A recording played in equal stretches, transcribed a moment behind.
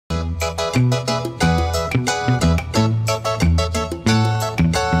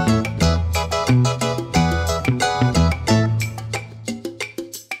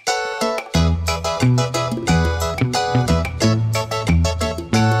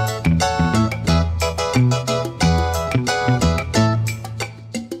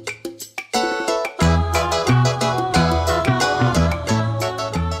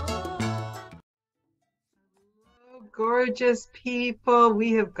Gorgeous people,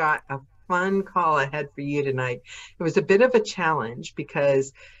 we have got a fun call ahead for you tonight. It was a bit of a challenge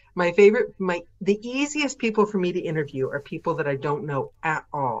because the easiest people for me to interview are people that I don't know at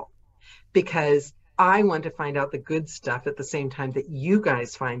all, because I want to find out the good stuff at the same time that you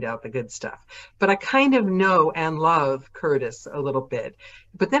guys find out the good stuff. But I kind of know and love Curtis a little bit.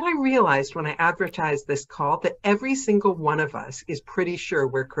 But then I realized when I advertised this call that every single one of us is pretty sure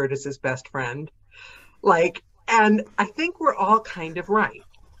we're Curtis's best friend. And I think we're all kind of right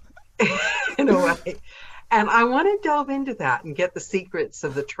in a way. And I want to delve into that and get the secrets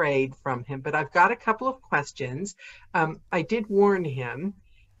of the trade from him. But I've got a couple of questions. I did warn him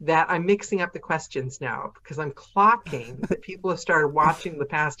that I'm mixing up the questions now because I'm clocking that people have started watching the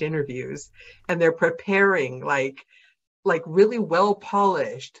past interviews and they're preparing like really well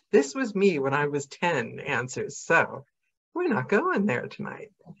polished. This was me when I was 10 answers. So we're not going there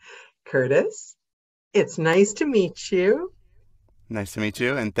tonight. Curtis, it's nice to meet you. Nice to meet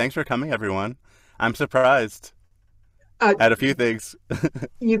you, and thanks for coming, everyone. I'm surprised at a few things.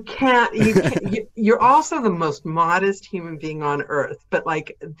 You're also the most modest human being on earth, but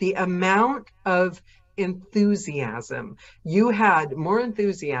like the amount of enthusiasm, you had more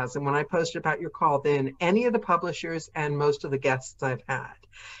enthusiasm when I posted about your call than any of the publishers and most of the guests I've had.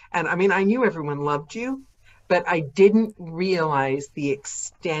 And I mean, I knew everyone loved you, but I didn't realize the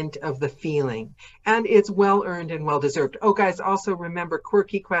extent of the feeling. And it's well-earned and well-deserved. Oh, guys, also remember,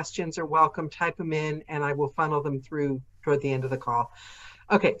 quirky questions are welcome. Type them in, and I will funnel them through toward the end of the call.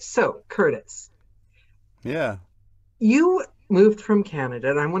 Okay, so, Curtis. Yeah. You moved from Canada,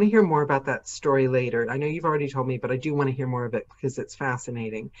 and I want to hear more about that story later. I know you've already told me, but I do want to hear more of it because it's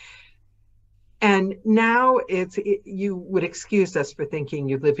fascinating. And now you would excuse us for thinking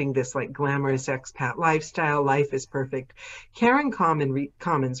you're living this like glamorous expat lifestyle. Life is perfect. Karen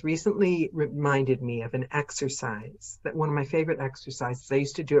Commons recently reminded me of an exercise, that one of my favorite exercises. I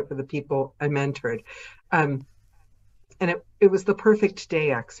used to do it for the people I mentored. And it was the perfect day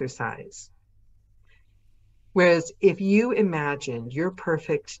exercise. Whereas if you imagined your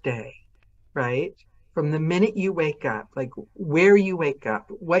perfect day, right? From the minute you wake up, like where you wake up,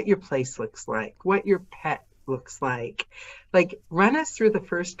 what your place looks like, what your pet looks like run us through the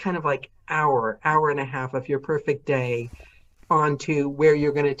first kind of like hour and a half of your perfect day onto where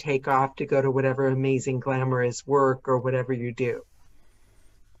you're going to take off to go to whatever amazing glamorous work or whatever you do.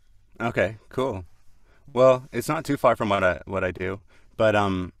 Okay, cool. Well, it's not too far from what I do, but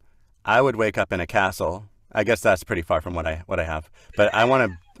I would wake up in a castle. I guess that's pretty far from what I have. But I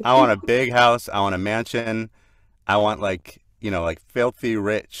want a big house. I want a mansion. I want like filthy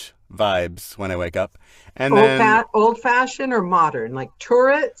rich vibes when I wake up. And old fashioned or modern, like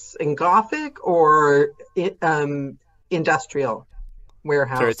turrets and Gothic or industrial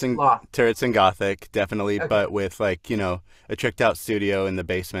warehouse loft. Turrets and Gothic, definitely, okay. But with a tricked out studio in the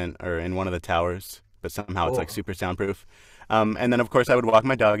basement or in one of the towers, but somehow It's like super soundproof. And then, of course, I would walk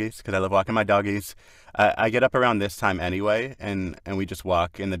my doggies because I love walking my doggies. I get up around this time anyway, and we just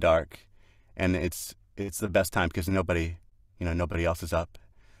walk in the dark, and it's the best time because nobody else is up.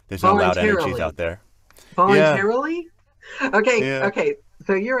 There's no loud energies out there. Voluntarily? Yeah. Okay. Yeah. Okay.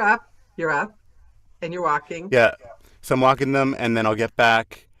 So you're up, and you're walking. Yeah. So I'm walking them, and then I'll get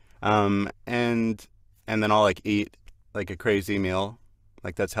back, and then I'll eat a crazy meal,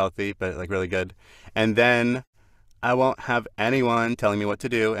 that's healthy but really good, and then I won't have anyone telling me what to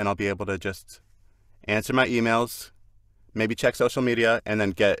do, and I'll be able to just answer my emails, maybe check social media, and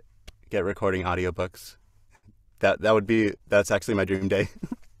then get recording audiobooks. That's actually my dream day.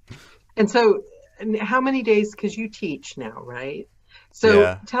 And so how many days, because you teach now, right? So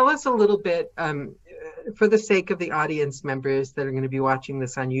yeah. Tell us a little bit, for the sake of the audience members that are going to be watching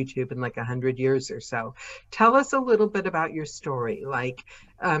this on YouTube in 100 years or so, tell us a little bit about your story.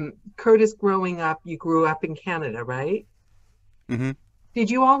 Curtis, growing up, you grew up in Canada, right? Mm-hmm. Did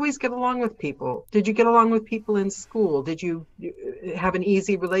you always get along with people? Did you get along with people in school? Did you have an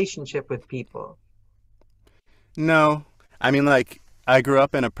easy relationship with people? No. I mean, I grew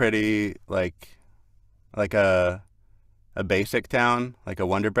up in a pretty, a basic town, a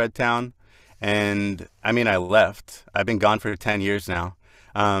Wonder Bread town. And I mean, I left. I've been gone for 10 years now.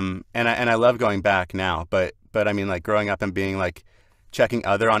 And I love going back now. But I mean, growing up and being checking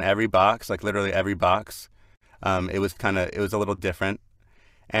other on every box, like literally every box. It was a little different,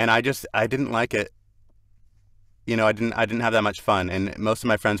 and I didn't like it. I didn't have that much fun, and most of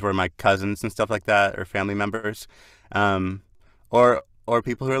my friends were my cousins and stuff like that, or family members, um, or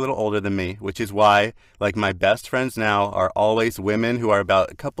people who are a little older than me, which is why like my best friends now are always women who are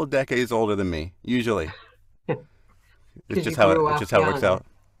about a couple decades older than me, usually. Because you grew It's up just how it works young. out.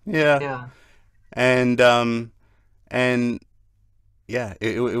 Yeah, Yeah. and and yeah,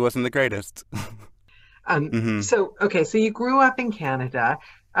 it wasn't the greatest. Hmm. So, okay, so you grew up in Canada.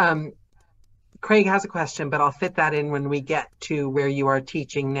 Um, Craig has a question, but I'll fit that in when we get to where you are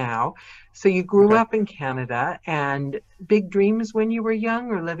teaching now. So you grew Okay. up in Canada and big dreams when you were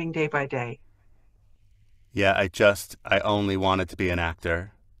young or living day by day? Yeah, I only wanted to be an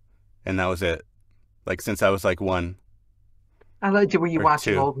actor, and that was it. Like since I was like one I loved you. Were you or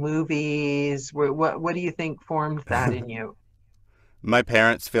watching two. old movies? What do you think formed that in you? My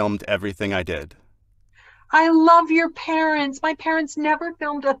parents filmed everything I did. I love your parents. My parents never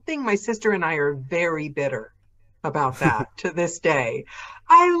filmed a thing. My sister and I are very bitter about that to this day.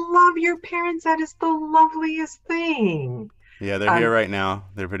 I love your parents. That is the loveliest thing. Yeah, they're here Um, right now.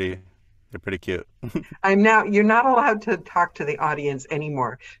 They're pretty cute. you're not allowed to talk to the audience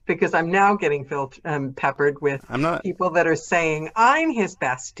anymore because I'm now getting peppered with I'm not. people that are saying, I'm his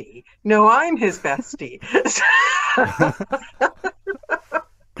bestie. No, I'm his bestie.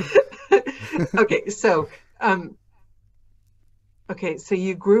 Okay, so um, okay, so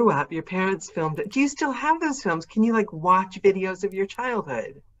you grew up, your parents filmed it. Do you still have those films? Can you like watch videos of your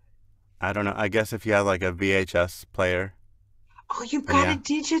childhood? I don't know. I guess if you have like a VHS player, Oh, you've then got to yeah.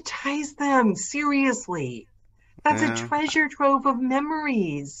 digitize them. Seriously. That's a Yeah, treasure trove of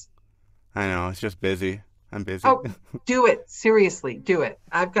memories. I know. It's just busy. I'm busy. Oh, do it. Seriously, do it.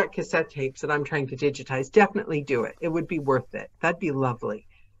 I've got cassette tapes that I'm trying to digitize. Definitely do it. It would be worth it. That'd be lovely.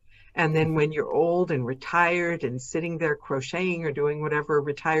 And then when you're old and retired and sitting there crocheting or doing whatever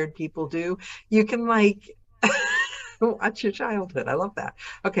retired people do, you can like watch your childhood. I love that.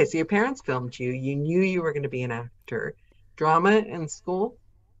 Okay, so your parents filmed you. You knew you were going to be an actor. Drama in school?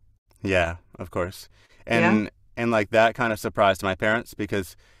 Yeah, of course. Yeah. And like that kind of surprised my parents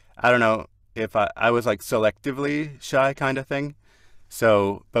because I don't know if I was like selectively shy kind of thing.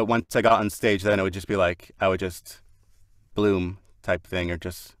 So, but once I got on stage, then it would just be like I would just bloom type thing or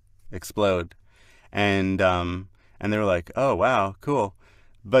just explode. And they were like, "Oh, wow, cool."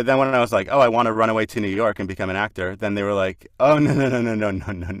 But then when I was like, "Oh, I want to run away to New York and become an actor," then they were like, "Oh, no, no, no, no, no,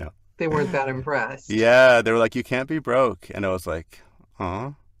 no, no, no." They weren't that impressed. Yeah, they were like, "You can't be broke." And I was like,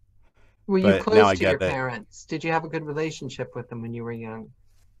 "Huh?" Were you But now close I to your get it. parents? Did you have a good relationship with them when you were young?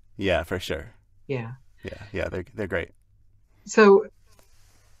 Yeah, for sure. Yeah. Yeah, they're great. So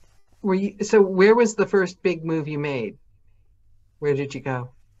so where was the first big move you made? Where did you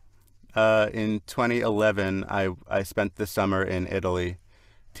go? In 2011, I spent the summer in Italy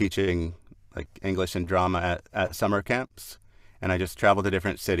teaching like English and drama at summer camps, and I just traveled to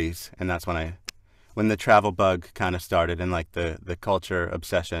different cities, and that's when the travel bug kind of started, and like the culture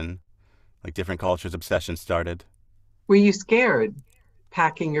obsession, like different cultures obsession started. Were you scared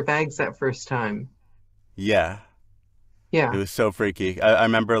packing your bags that first time? Yeah, it Yeah. was so freaky. I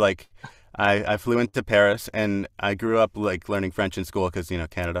remember like I flew into Paris, and I grew up like learning French in school because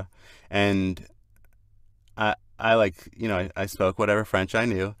Canada, and I like, I spoke whatever French I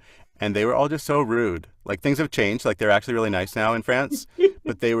knew, and they were all just so rude. Like things have changed. Like they're actually really nice now in France,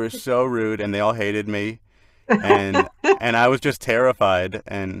 but they were so rude and they all hated me, and and I was just terrified.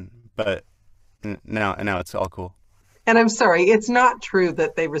 But now it's all cool. And I'm sorry, it's not true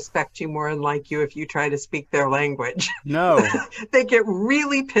that they respect you more and like you if you try to speak their language. No, They get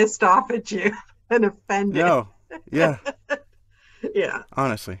really pissed off at you and offended. no, yeah, Yeah.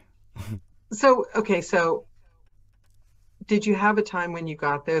 honestly. So, okay, so did you have a time when you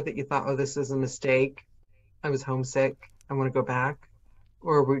got there that you thought, oh, this is a mistake? I was homesick. I want to go back?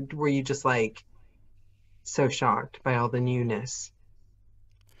 Or were you just like so shocked by all the newness?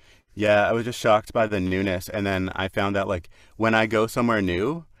 Yeah, I was just shocked by the newness, and then I found out like when I go somewhere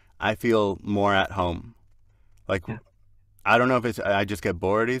new, I feel more at home. Like Yeah. I don't know if it's I just get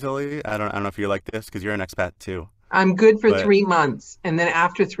bored easily. I don't know if you're like this because you're an expat too. I'm good for But 3 months. And then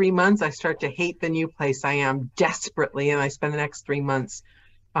after 3 months, I start to hate the new place I am desperately. And I spend the next 3 months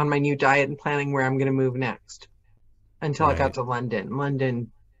on my new diet and planning where I'm going to move next until I got right, to London.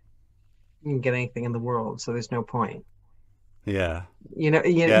 London, you can get anything in the world, so there's no point. yeah, You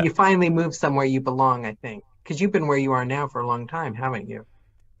yeah. finally move somewhere you belong, I think, because you've been where you are now for a long time, haven't you?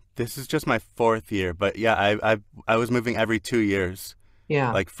 This is just my fourth year, but yeah, I was moving every 2 years,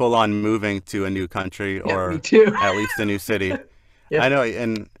 Yeah. like full on moving to a new country Yeah, me or too. at least a new city. Yeah. I know,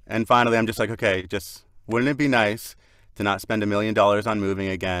 and finally I'm just like, okay, just wouldn't it be nice to not spend $1 million on moving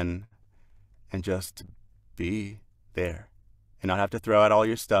again and just be there and not have to throw out all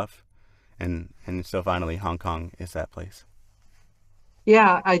your stuff, and so finally Hong Kong is that place.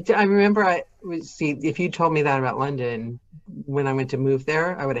 Yeah, I remember I was see if you told me that about London when I went to move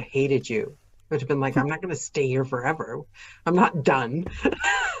there, I would have hated you. I would have been like, I'm not going to stay here forever. I'm not done.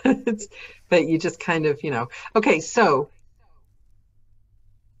 It's, but you just kind of, Okay, so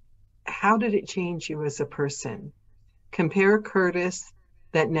how did it change you as a person? Compare Curtis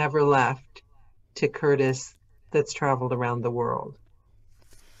that never left to Curtis that's traveled around the world.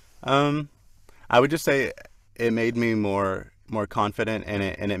 Um, I would just say it made me more confident in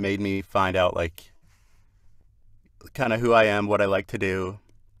it, and it made me find out like kind of who I am, what I like to do,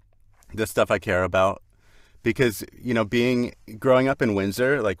 the stuff I care about. Because being growing up in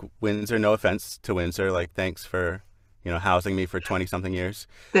Windsor, like Windsor, no offense to Windsor, like thanks for housing me for 20 something years,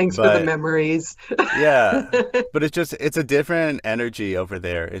 Thanks for the but memories. yeah, but it's a different energy over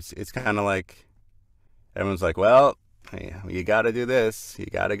there. It's kind of like everyone's like, well, hey, you got to do this, you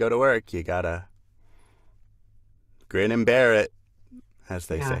got to go to work, you got to grin and bear it, as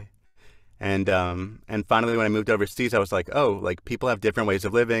they Yeah. say. And finally, when I moved overseas, I was like, oh, like people have different ways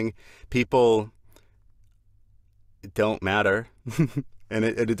of living. People don't matter, and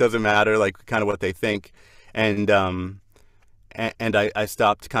it doesn't matter like kind of what they think, and I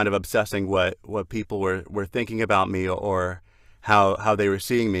stopped kind of obsessing what people were thinking about me, or how they were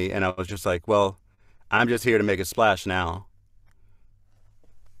seeing me, and I was just like, well, I'm just here to make a splash now.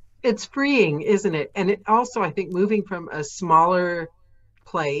 It's freeing, isn't it? And it also, I think, moving from a smaller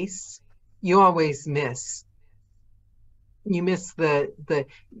place, you always miss. You miss the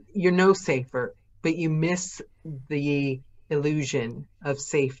you're no safer, but you miss the illusion of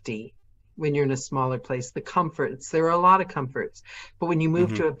safety when you're in a smaller place. The comforts, there are a lot of comforts, but when you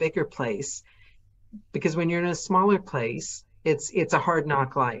move Hmm. to a bigger place, because when you're in a smaller place, it's a hard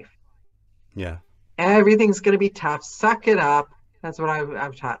knock life. Yeah. Everything's going to be tough. Suck it up. That's what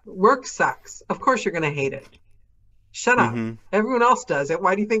I've taught. Work sucks. Of course you're going to hate it. Shut up. Hmm. Everyone else does it.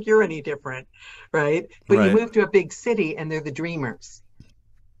 Why do you think you're any different? Right? But you Right. move to a big city and they're the dreamers.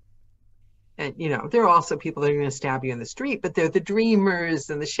 And there are also people that are going to stab you in the street, but they're the dreamers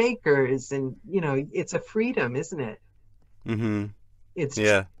and the shakers. And it's a freedom, isn't it? Hmm. It's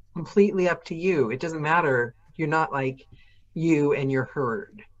Yeah. completely up to you. It doesn't matter. You're not like you and your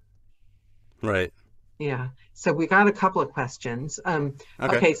herd. Right. Yeah. So we got a couple of questions.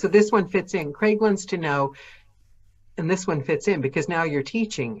 Okay. Okay, so this one fits in. Craig wants to know, and this one fits in because now you're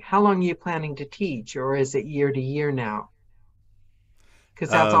teaching. How long are you planning to teach, or is it year to year now?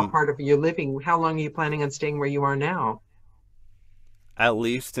 Because that's all Um, part of your living. How long are you planning on staying where you are now? at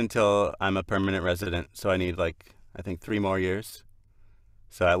least until I'm a permanent resident, so I need like I think 3 more years.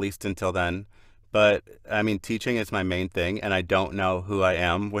 So at least until then. But I mean, teaching is my main thing, and I don't know who I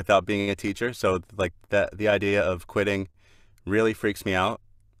am without being a teacher. So like the idea of quitting really freaks me out.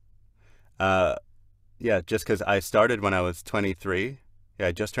 Uh, yeah, just because I started when I was 23. Yeah,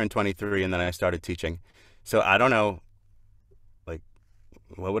 I just turned 23, and then I started teaching. So I don't know, like,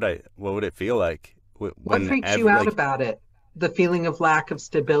 what would it feel like What when freaks you every out like, about it? The feeling of lack of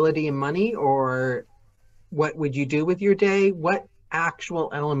stability and money, or what would you do with your day? What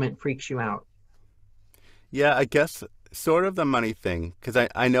actual element freaks you out? yeah, I guess sort of the money thing, because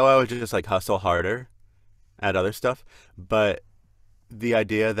I know I would just like hustle harder at other stuff, but the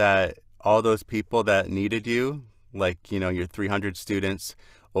idea that all those people that needed you, like, your 300 students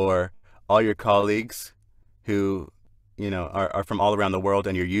or all your colleagues who, are from all around the world,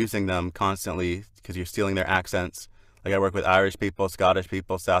 and you're using them constantly because you're stealing their accents. Like I work with Irish people, Scottish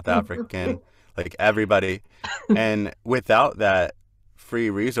people, South African, like everybody. And without that free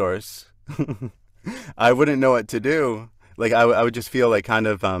resource, I wouldn't know what to do. Like I would just feel like kind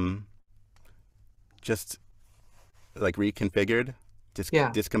of just like reconfigured,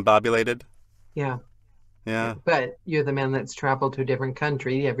 Yeah, discombobulated. yeah. Yeah. But you're the man that's traveled to a different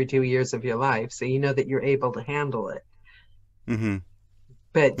country every 2 years of your life, so you know that you're able to handle it. Mm-hmm.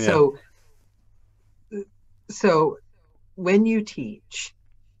 But Yeah. so when you teach,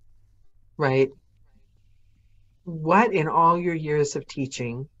 right, what in all your years of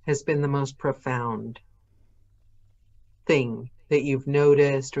teaching has been the most profound thing that you've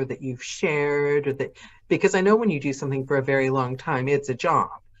noticed or that you've shared or that because I know when you do something for a very long time, it's a job.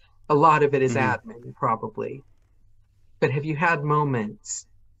 A lot of it is Mm-hmm. admin, probably. But have you had moments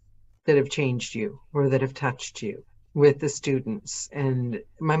that have changed you or that have touched you with the students? And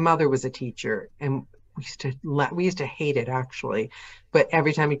my mother was a teacher, and we used to hate it actually. But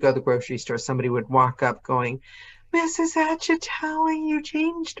every time you go to the grocery store, somebody would walk up going, Mrs. Acitelli, you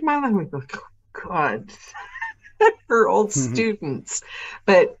changed my life. Like, oh, God, her old students.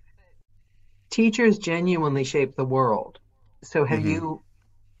 But teachers genuinely shape the world. So have Hmm. you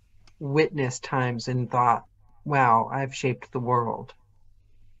witnessed times and thought, wow, I've shaped the world?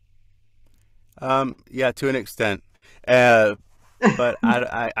 Yeah, to an extent. Uh, but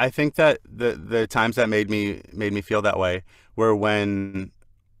I think that the times that made me feel that way were when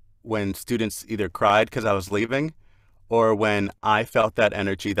students either cried because I was leaving, or when I felt that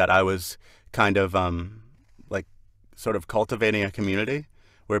energy that I was kind of like sort of cultivating a community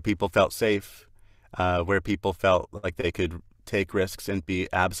where people felt safe, where people felt like they could take risks and be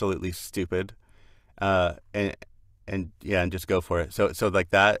absolutely stupid, uh, and and yeah, and just go for it. So like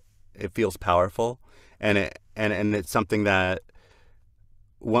that, it feels powerful, and it's something that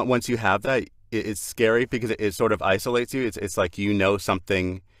once you have that, it's scary because it sort of isolates you. It's like you know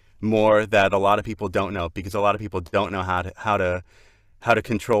something more that a lot of people don't know, because a lot of people don't know how to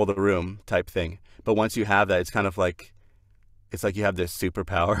control the room type thing. But once you have that, it's like you have this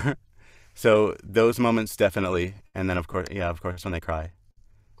superpower. So those moments definitely, and then of course, yeah, of course when they cry.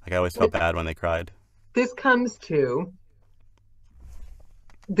 Like I always felt bad when they cried. This comes to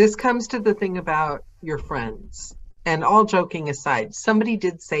this comes to the thing about your friends. And all joking aside, somebody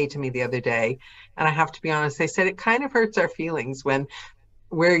did say to me the other day, and I have to be honest, they said it kind of hurts our feelings when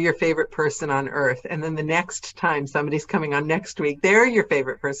we're your favorite person on earth. And then the next time somebody's coming on next week, they're your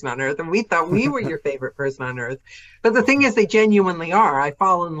favorite person on earth. And we thought we were your favorite person on earth. But the thing is, they genuinely are. I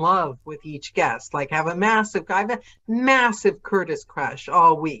fall in love with each guest, like I have a massive Curtis crush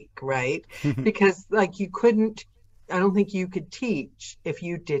all week, right? Because like I don't think you could teach if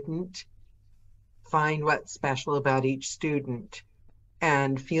you didn't find what's special about each student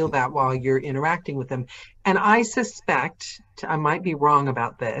and feel that while you're interacting with them. And I suspect, I might be wrong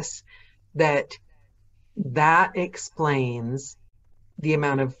about this, that that explains the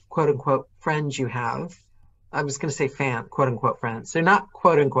amount of quote unquote friends you have. I was going to say quote unquote friends. They're not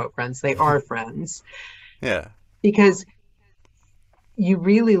quote unquote friends, they are friends Yeah. because you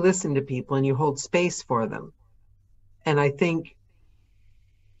really listen to people and you hold space for them. And I think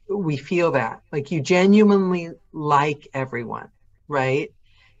we feel that like you genuinely like everyone, right?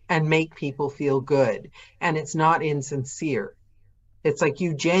 And make people feel good. And it's not insincere. It's like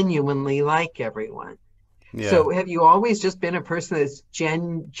you genuinely like everyone. Yeah. So have you always just been a person that's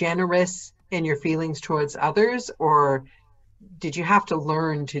generous in your feelings towards others, or did you have to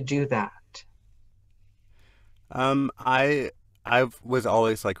learn to do that? I was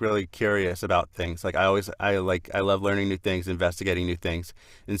always like really curious about things. Like I love learning new things, investigating new things.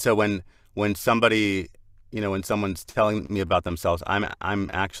 And so when somebody, when someone's telling me about themselves, I'm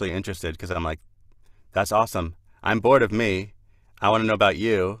actually interested because I'm like, that's awesome. I'm bored of me. I want to know about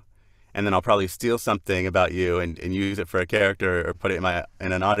you. And then I'll probably steal something about you and use it for a character or put it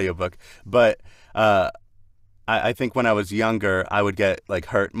in an audiobook. But I think when I was younger, I would get like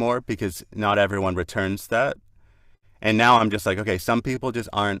hurt more because not everyone returns that. And now I'm just like, okay, some people just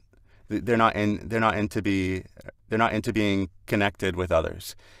aren't. They're not into being connected with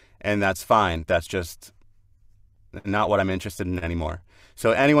others, and that's fine. That's just not what I'm interested in anymore.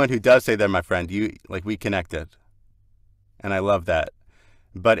 So anyone who does say they're my friend, we connected, and I love that.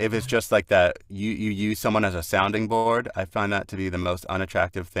 But if it's just like that, you use someone as a sounding board, I find that to be the most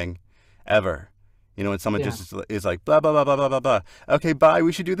unattractive thing ever. When someone Yeah. just is like blah blah blah blah blah blah blah. Okay, bye.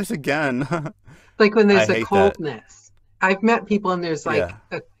 We should do this again. Like when I there's a hate that. coldness. I've met people and Yeah.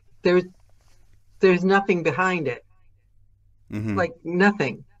 there's there's nothing behind it. Hmm. Like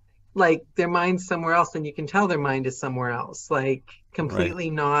nothing. Like their mind's somewhere else and you can tell their mind is somewhere else. Like Right. completely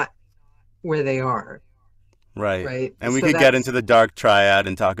not where they are. Right. Right. And we So could get that's into the dark triad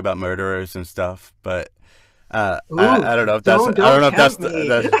and talk about murderers and stuff, but ooh, I don't know if that's don't the, tempt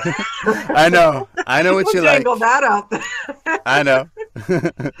me. I know what Don't you jangle like. that up. I know.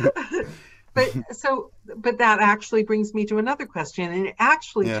 But that actually brings me to another question, and it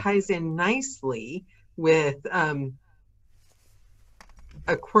actually Yeah. ties in nicely with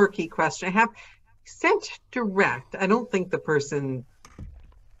a quirky question I have sent direct. I don't think the person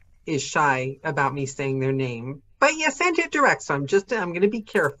is shy about me saying their name, but you sent it direct, so I'm going to be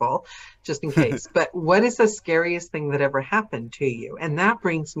careful just in case. But what is the scariest thing that ever happened to you? And that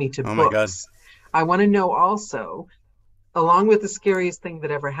brings me to Oh my God. books. I want to know also, along with the scariest thing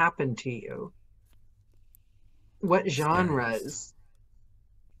that ever happened to you, what Scariest. genres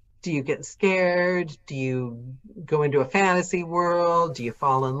do you get scared? Do you go into a fantasy world? Do you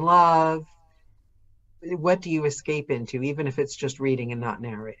fall in love? What do you escape into, even if it's just reading and not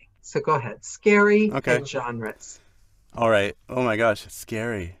narrating? So go ahead. Scary Okay. and genres. All right. Oh my gosh, it's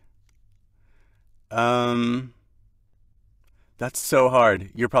scary. Um That's so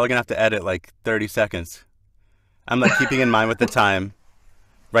hard. You're probably gonna have to edit like 30 seconds. I'm like keeping in mind with the time.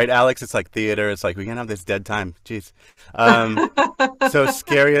 Right, Alex? It's like theater. It's like we can't have this dead time. Jeez. Um, so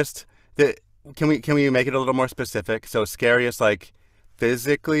scariest. The, can we make it a little more specific? So scariest, like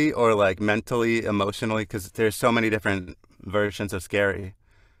physically or like mentally, emotionally, because there's so many different versions of scary.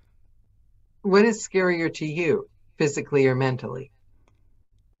 What is scarier to you, physically or mentally?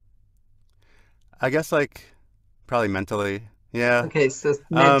 I guess like probably mentally. Yeah. Okay, so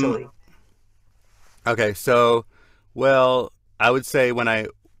Um. mentally. Okay. So, well, I would say when I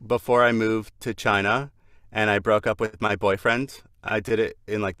before I moved to China and I broke up with my boyfriend, I did it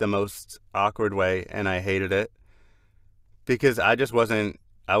in like the most awkward way, and I hated it because I wasn't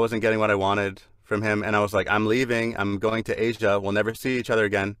getting what I wanted from him, and I was like, I'm leaving, I'm going to Asia, we'll never see each other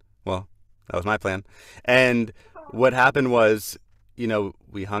again. Well, that was my plan. And what happened was,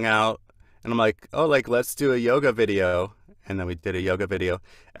 we hung out, and I'm like, oh, like let's do a yoga video. And then we did a yoga video.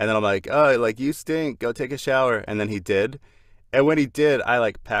 And then I'm like, oh, like you stink, go take a shower. And then he did. And when he did, I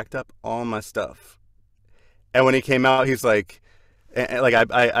like packed up all my stuff. And when he came out, he's like, like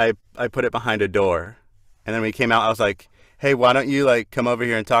I put it behind a door. And then when he came out, I was like, hey, why don't you like come over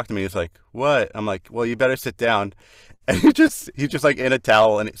here and talk to me? He's like, what? I'm like, well, you better sit down. And he's just like in a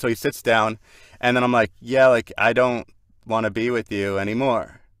towel. And so he sits down. And then I'm like, yeah, like I don't want to be with you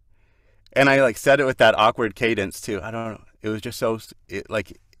anymore. And I like said it with that awkward cadence too. I don't know. It was just so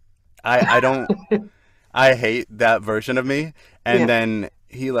like I don't I hate that version of me. And Yeah. then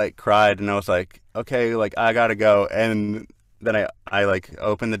he like cried, and I was like, okay, like I gotta go. And then I like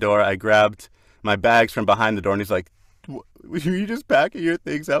opened the door. I grabbed my bags from behind the door, and he's like, were you just packing your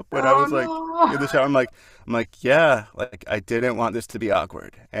things up when I Oh was like in the no. shower? I'm like, yeah, like I didn't want this to be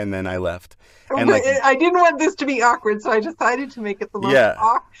awkward. And then I left. And But like, I didn't want this to be awkward, so I decided to make it the most yeah.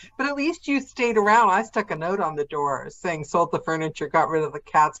 awkward. But at least you stayed around. I stuck a note on the door saying sold the furniture, got rid of the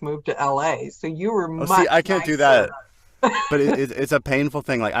cats, moved to LA. So you were Oh, see, much I can't do nicer. that. But it's a painful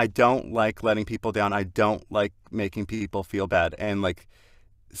thing. Like I don't like letting people down. I don't like making people feel bad. And like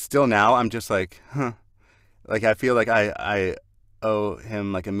still now, I'm just like, huh. Like I feel like I owe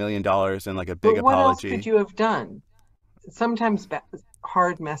him like $1 million and like a big But what else could apology. you have done? Sometimes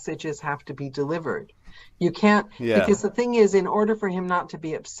hard messages have to be delivered. You can't, Yeah, because the thing is, in order for him not to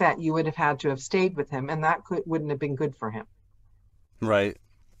be upset, you would have had to have stayed with him, and that wouldn't have been good for him. right.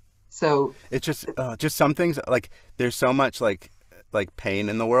 So, It's just some things like there's so much like pain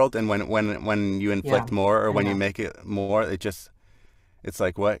in the world, and when you yeah, inflict more or I when you know. make it more, it's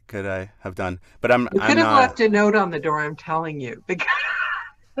like what could I have done? But You could I'm have not. left a note on the door, I'm telling you. Because,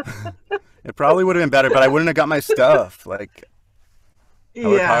 It probably would have been better, but I wouldn't have got my stuff. Like I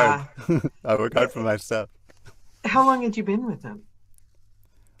work hard. yeah. I work hard for my stuff. How long had you been with him?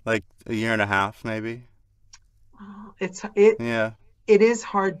 Like a year and a half, maybe. Oh, it Yeah. it is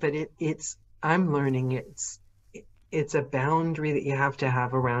hard, but it's I'm learning it's a boundary that you have to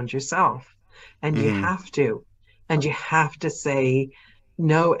have around yourself, and you Mhm. have to, and you have to say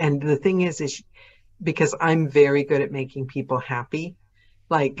no. And the thing is because I'm very good at making people happy.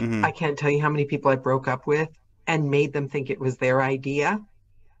 Like I Mhm. can't tell you how many people I broke up with and made them think it was their idea,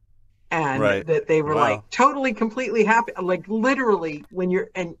 and Right. that they were like Wow. totally completely happy, like literally when you're,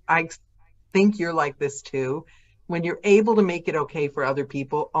 and I think you're like this too, when you're able to make it okay for other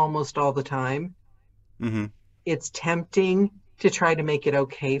people almost all the time, Mhm. it's tempting to try to make it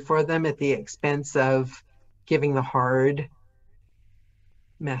okay for them at the expense of giving the hard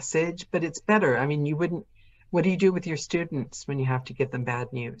message. But it's better. I mean, you wouldn't, what do you do with your students when you have to give them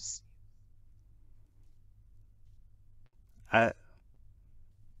bad news? I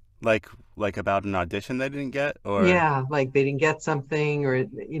like like about an audition they didn't get or Yeah, like they didn't get something, or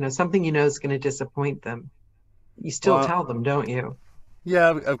something is going to disappoint them. You still well, tell them, don't you?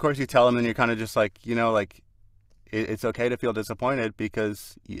 yeah, of course you tell them and you're kind of just like, like it's okay to feel disappointed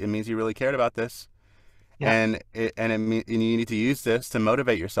because it means you really cared about this. Yeah. And you need to use this to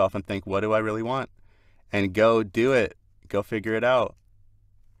motivate yourself and think, what do I really want? And go do it. Go figure it out.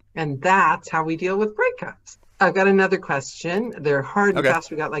 And that's how we deal with breakups. I've got another question. They're hard and Okay.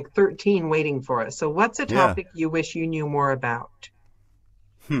 fast. We got like 13 waiting for us. So, what's a Yeah. topic you wish you knew more about?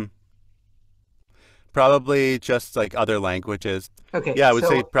 Hmm. Probably just like other languages. Okay, Yeah, I would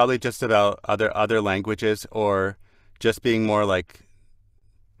say so probably just about other languages or just being more like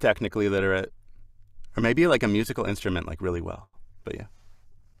technically literate or maybe like a musical instrument like really well. But yeah.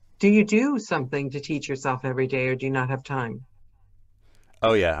 do you do something to teach yourself every day, or do you not have time?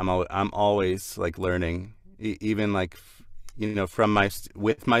 Oh yeah, I'm always like learning even like from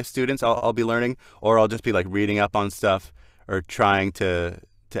with my students I'll be learning or I'll just be like reading up on stuff or trying to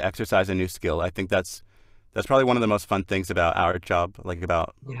exercise a new skill. I think that's probably one of the most fun things about our job, like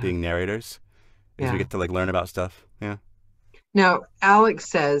about Yeah. being narrators, is we Yeah. get to like learn about stuff. Yeah. Now, Alex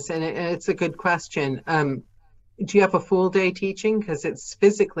says, and it's a good question. Do you have a full day teaching? Because it's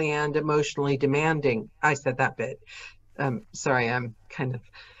physically and emotionally demanding. I said that bit. Sorry, I'm kind of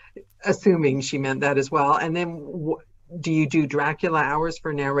assuming she meant that as well. And then do you do Dracula hours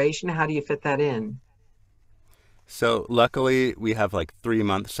for narration? How do you fit that in? So luckily we have like 3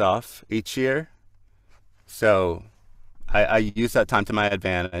 months off each year. So I use that time to my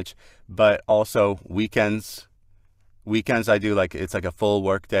advantage, but also weekends I do like it's like a full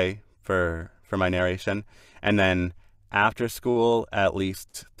work day for my narration, and then after school at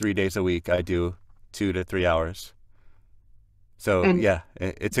least 3 days a week I do 2 to 3 hours. So And yeah,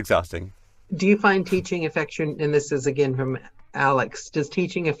 it's exhausting. do you find teaching affects your, and this is again from Alex, does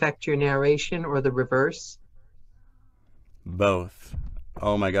teaching affect your narration or the reverse? Both.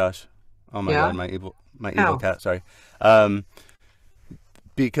 Oh my gosh. Oh my Yeah. god, my evil How? cat. Sorry. Um,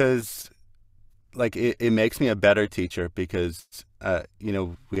 because like it makes me a better teacher because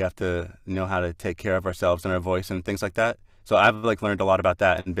we have to know how to take care of ourselves and our voice and things like that. So I've like learned a lot about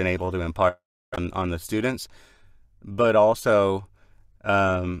that and been able to impart on the students. But also,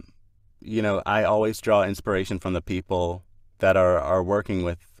 um, I always draw inspiration from the people that are working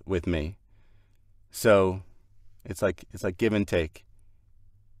with me. So it's like give and take.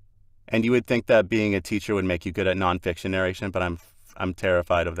 And you would think that being a teacher would make you good at nonfiction narration, but I'm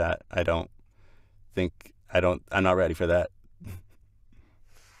terrified of that. I'm not ready for that.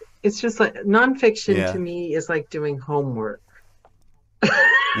 It's just like nonfiction to Yeah. me is like doing homework.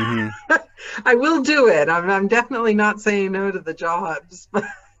 Hmm. I will do it. I'm definitely not saying no to the jobs. But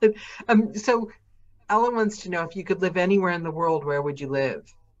so Ella wants to know if you could live anywhere in the world, where would you live?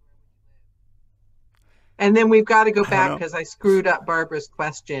 And then we've got to go I don't back know. because I screwed up Barbara's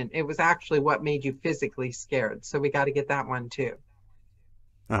question. It was actually what made you physically scared. So we got to get that one too.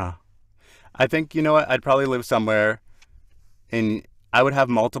 uh, I think you know what? I'd probably live somewhere in. I would have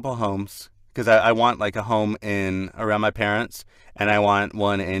multiple homes because I want like a home in around my parents, and I want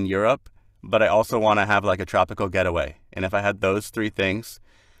one in Europe. But I also want to have like a tropical getaway. And if I had those three things,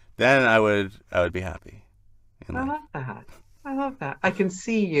 then I would be happy in I life. love that. I love that. I can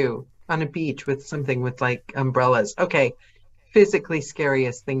see you on a beach with something with like umbrellas. Okay, physically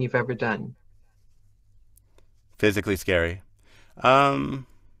scariest thing you've ever done. Physically scary. Um,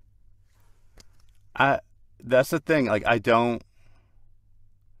 I that's the thing. Like I don't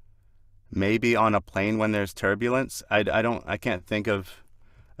maybe on a plane when there's turbulence. I can't think of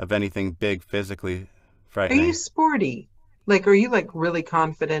anything big physically Are you frightening. sporty? Like, are you like really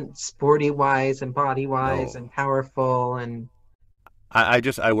confident, sporty wise and body wise No. and powerful and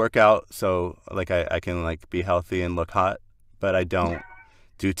I work out so like I can like be healthy and look hot, but I don't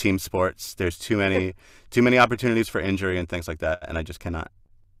do team sports. There's too many opportunities for injury and things like that, and I just cannot.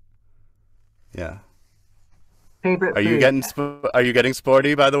 Yeah. favorite Are you food? getting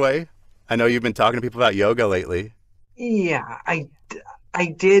sporty by the way? I know you've been talking to people about yoga lately. Yeah, I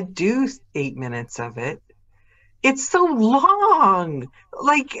did do 8 minutes of it. It's so long.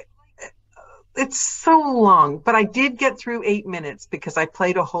 Like it's so long, but I did get through 8 minutes because I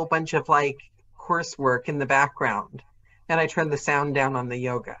played a whole bunch of like coursework in the background and I turned the sound down on the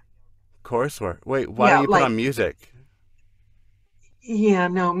yoga. Coursework. Wait, why Yeah, don't you put like on music? yeah,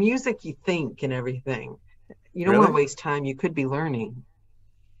 no, music you think and everything. You don't want to Really? waste time. You could be learning.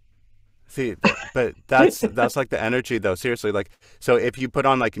 See, but that's like the energy though. Seriously, like so if you put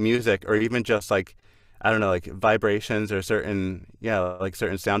on like music or even just like I don't know, like vibrations or like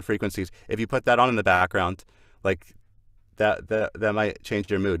certain sound frequencies, if you put that on in the background, like that might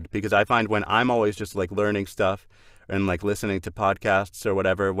change your mood because I find when I'm always just like learning stuff and like listening to podcasts or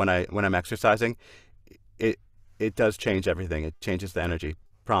whatever when I'm exercising, it it does change everything. It changes the energy.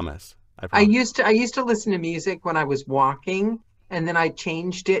 Promise. I promise. I used to listen to music when I was walking and then I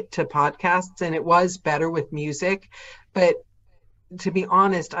changed it to podcasts and it was better with music. But to be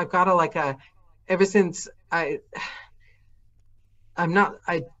honest, I've got a like a ever since I'm not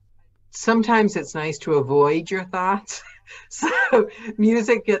I sometimes it's nice to avoid your thoughts. So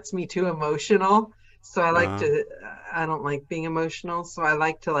music gets me too emotional. So Uh, I don't like being emotional. So I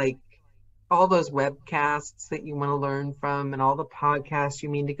like to like all those webcasts that you want to learn from and all the podcasts you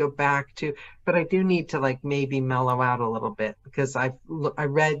mean to go back to. But I do need to like maybe mellow out a little bit because I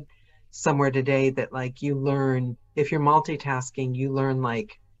read somewhere today that like you learn if you're multitasking, you learn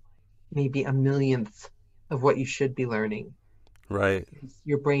like maybe a millionth of what you should be learning. right.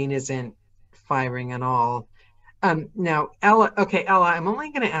 Your brain isn't firing at all. Now, Ella, okay, Ella, I'm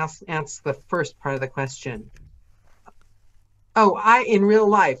only going to ask the first part of the question. Oh, in real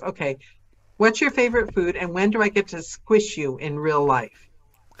life. Okay. What's your favorite food, and when do I get to squish you in real life?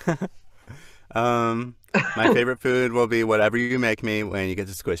 My favorite food will be whatever you make me when you get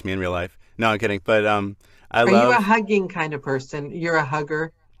to squish me in real life. No, I'm kidding. But I Are you a love, hugging kind of person? You're a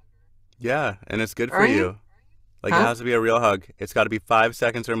hugger, yeah, and it's good for are you? you. Like it Huh? has to be a real hug. It's got to be 5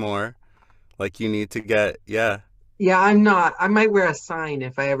 seconds or more. Like you need to get, yeah. Yeah, I'm not. I might wear a sign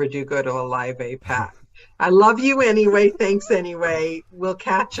if I ever do go to a live APAC. I love you anyway. Thanks anyway. We'll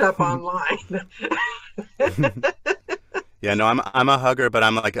catch up online. Yeah, no, I'm a hugger, but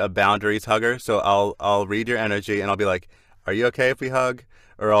I'm like a boundaries hugger. So I'll read your energy and I'll be like, "Are you okay if we hug?"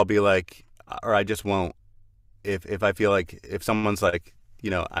 Or I'll be like, or I just won't. If I feel like if someone's like,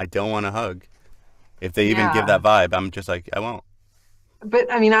 I don't want to hug. If they even give Yeah. that vibe, I'm just like, I won't.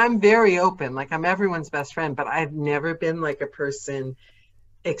 But I mean, I'm very open. Like I'm everyone's best friend, but I've never been like a person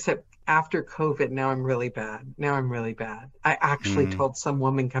except after COVID. Now I'm really bad. Now I'm really bad. I actually Mm. told some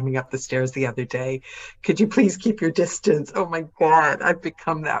woman coming up the stairs the other day, could you please keep your distance? Oh my God, I've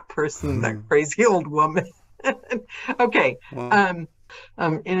become that person, that crazy old woman. Okay. Well,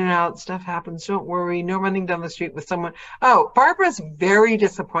 Um, in and out, stuff happens. Don't worry. No running down the street with someone. Oh, Barbara's very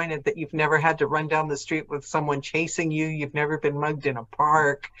disappointed that you've never had to run down the street with someone chasing you. You've never been mugged in a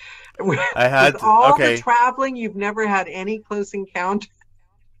park. I With had all the okay, traveling, you've never had any close encounter.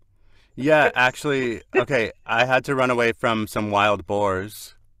 yeah, actually, okay, I had to run away from some wild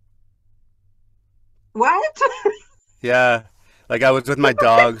boars. What? Yeah, like I was with my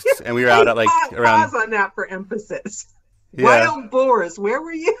dogs and we were out Wait, at like pause around. on that for emphasis. Yeah, Wild boars, where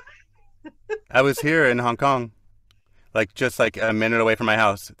were you? I was here in Hong Kong, like just like a minute away from my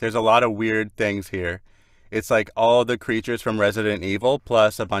house. There's a lot of weird things here. It's like all the creatures from Resident Evil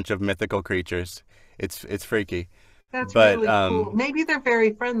plus a bunch of mythical creatures. It's freaky. That's But really cool. Maybe they're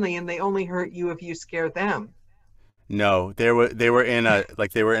very friendly and they only hurt you if you scare them. no, they were in a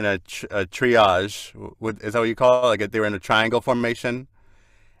triage. Is that what you call it? Like they were in a triangle formation,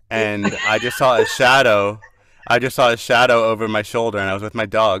 and I just saw a shadow. I just saw a shadow over my shoulder, and I was with my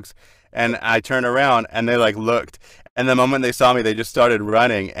dogs, and I turned around, and they like looked, and the moment they saw me, they just started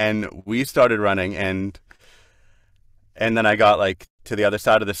running, and we started running, and then I got like to the other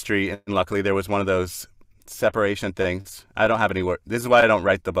side of the street, and luckily there was one of those separation things. I don't have any word. This is why I don't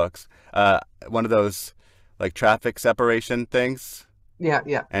write the books. One of those like traffic separation things, Yeah,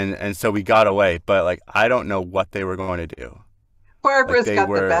 yeah. and so we got away. But like I don't know what they were going to do. Like Barbara's they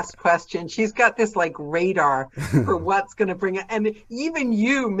got the were, best question. She's got this like radar for what's going to bring it. And even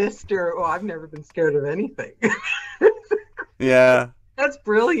you, Mr. Oh, I've never been scared of anything. yeah. That's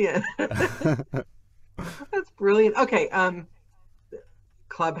brilliant. That's brilliant. Okay,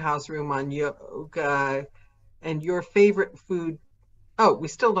 clubhouse room on yoga and your favorite food. Oh, we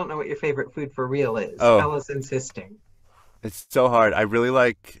still don't know what your favorite food for real is. Oh, Ella's insisting. it's so hard. I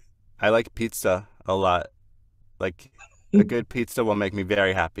like pizza a lot. Like a good pizza will make me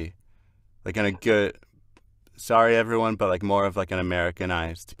very happy. Like in a good, sorry everyone, but like more of like an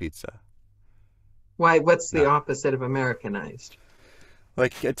Americanized pizza. Why, what's the Not opposite of Americanized?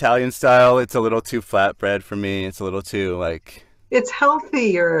 like Italian style. It's a little too flatbread for me. It's a little too like, It's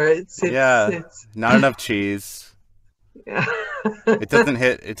healthier. yeah, It's not enough cheese. yeah. It doesn't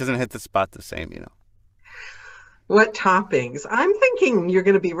hit the spot the same. What toppings? I'm thinking you're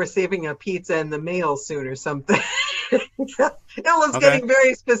going to be receiving a pizza in the mail soon or something. Ella's Okay, getting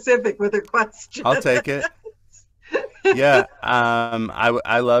very specific with her question. I'll take it. Yeah,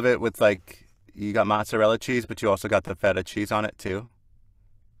 I love it with like you got mozzarella cheese, but you also got the feta cheese on it too,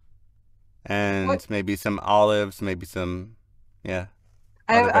 What and maybe some olives, maybe some, yeah,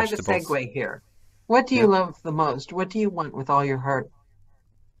 I other I have a vegetables. segue here. What do you Yeah. love the most? What do you want with all your heart?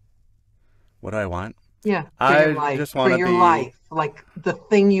 What do I want? Yeah, for your I life, just for want to your be. life, like the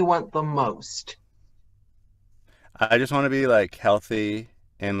thing you want the most. I just want to be like healthy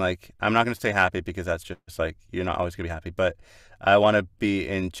and like I'm not gonna say happy because that's just like you're not always gonna be happy, but I want to be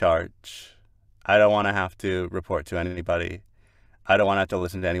in charge. I don't want to have to report to anybody. I don't want to have to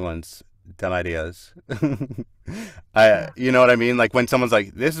listen to anyone's dumb ideas. Yeah. You know what I mean? Like when someone's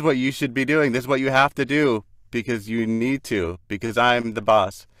like, "This is what you should be doing. This is what you have to do because you need to because I'm the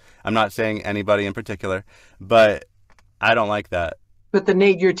boss." I'm not saying anybody in particular, but I don't like that. But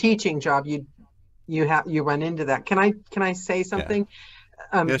your teaching job, you run into that. Can I say Yeah. something?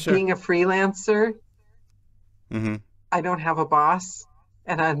 Yeah. Sure. Being a freelancer, Hmm. I don't have a boss,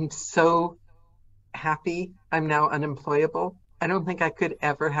 and I'm so happy I'm now unemployable. I don't think I could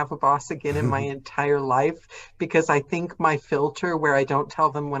ever have a boss again in my entire life because I think my filter where I don't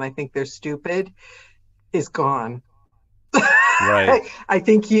tell them when I think they're stupid is gone. Right. I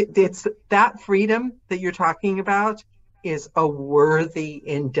think it's that freedom that you're talking about is a worthy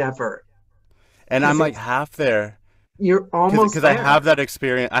endeavor. And I'm because like it's half there. you're almost Because I have there. that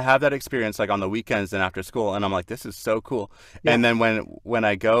experience. I have that experience like on the weekends and after school, and I'm like, this is so cool. Yeah. And then when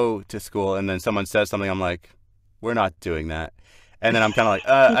I go to school and then someone says something, I'm like, we're not doing that. And then I'm kind of like,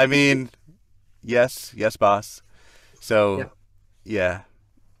 I mean, yes, yes, boss. Yeah. So yeah,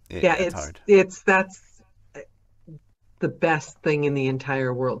 Yeah, it's hard. it's that's the best thing in the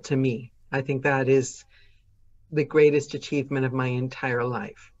entire world to me. I think that is the greatest achievement of my entire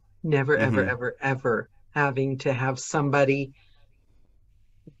life. Never, ever, Mm-hmm. ever, ever having to have somebody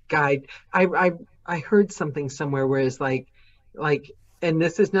guide. I heard something somewhere where it's like and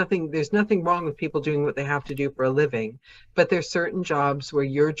this is nothing, there's nothing wrong with people doing what they have to do for a living, but there's certain jobs where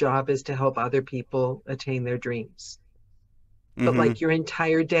your job is to help other people attain their dreams. But Mm-hmm. like your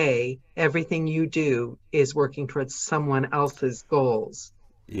entire day, everything you do is working towards someone else's goals.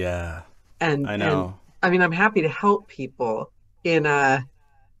 Yeah, I And know. I mean, I'm happy to help people in a,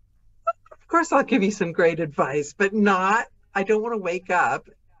 of course I'll give you some great advice, but not, I don't want to wake up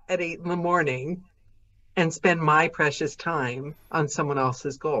at 8 in the morning and spend my precious time on someone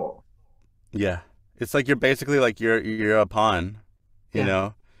else's goal. Yeah, it's like you're basically like you're a pawn, you Yeah.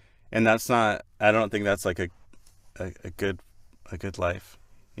 know, and that's not. I don't think that's like a good life.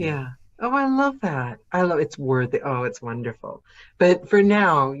 You know. Yeah. Oh, I love that. I love it's worth it. Oh, it's wonderful. But for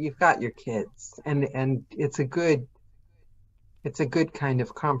now, you've got your kids and it's a good kind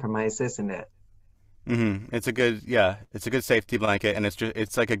of compromise, isn't it? It's a good, yeah, it's a good safety blanket, and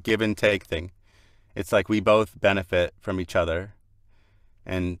it's like a give and take thing. It's like we both benefit from each other,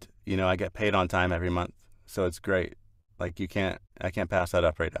 and I get paid on time every month, so it's great. Like I can't pass that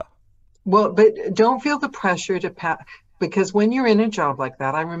up right now. Well, but don't feel the pressure to because when you're in a job like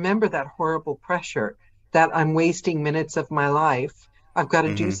that, I remember that horrible pressure that I'm wasting minutes of my life. I've got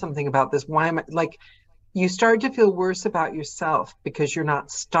to do Mm-hmm. something about this. Why am I like you start to feel worse about yourself because you're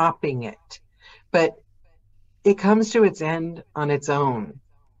not stopping it. But it comes to its end on its own,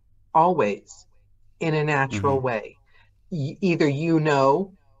 always in a Mm-hmm. natural way. Either you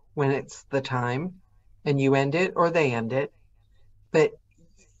know when it's the time and you end it, or they end it. But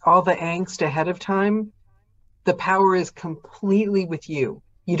all the angst ahead of time, the power is completely with you.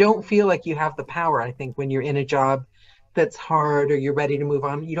 You don't feel like you have the power, I think, when you're in a job that's hard or you're ready to move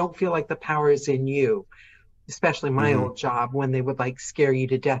on. You don't feel like the power is in you, especially my Mm-hmm. old job when they would like scare you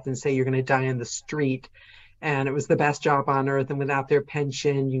to death and say you're going to die in the street and it was the best job on earth, and without their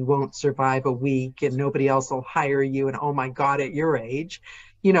pension you won't survive a week and nobody else will hire you, and oh my god, at your age,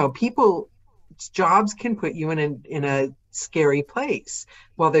 people, jobs can put you in a scary place.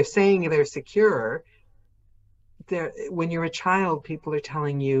 While they're saying they're secure, they're, when you're a child, people are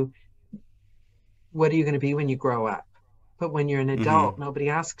telling you, what are you going to be when you grow up? But when you're an Mm-hmm. adult, nobody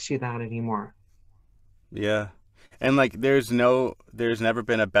asks you that anymore. Yeah. And like there's never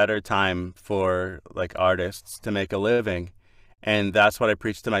been a better time for like artists to make a living. And that's what I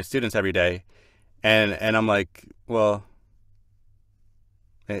preach to my students every day. And I'm like, well,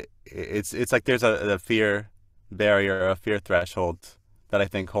 it's like there's a fear barrier, a fear threshold that I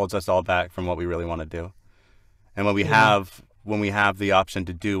think holds us all back from what we really want to do. And Yeah. when we have the option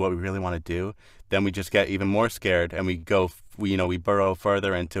to do what we really want to do, then we just get even more scared, and we burrow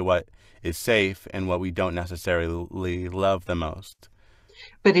further into what is safe and what we don't necessarily love the most.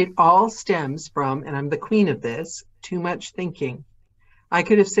 But it all stems from, and I'm the queen of this, too much thinking. I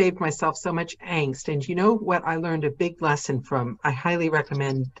could have saved myself so much angst. And you know what I learned a big lesson from? I highly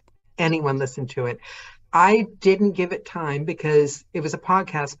recommend anyone listen to it. I didn't give it time because it was a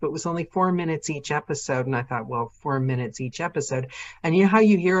podcast, but it was only 4 minutes each episode. And I thought, well, 4 minutes each episode. And you know how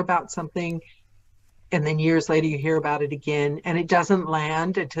you hear about something and then years later you hear about it again and it doesn't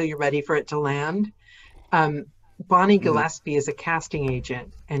land until you're ready for it to land? Um, Bonnie Hmm. Gillespie is a casting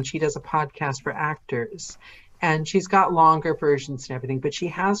agent and she does a podcast for actors. And she's got longer versions and everything, but she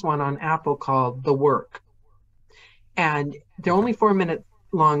has one on Apple called The Work. And they're Okay. only 4 minute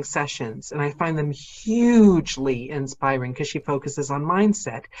long sessions. And I find them hugely inspiring because she focuses on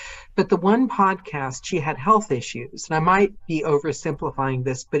mindset. But the one podcast, she had health issues. And I might be oversimplifying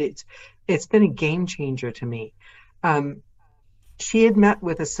this, but it's been a game changer to me. Um, she had met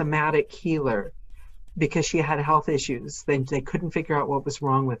with a somatic healer because she had health issues. They couldn't figure out what was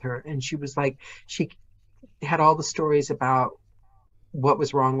wrong with her. And she was like, she had all the stories about what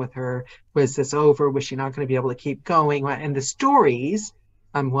was wrong with her. Was this over? Was she not going to be able to keep going? And the stories,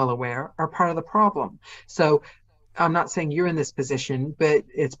 I'm well aware, are part of the problem. So I'm not saying you're in this position, but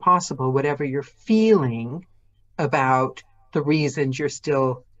it's possible whatever you're feeling about the reasons you're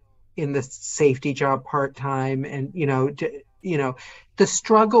still in the safety job part-time, and the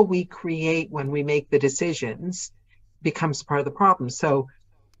struggle we create when we make the decisions becomes part of the problem. So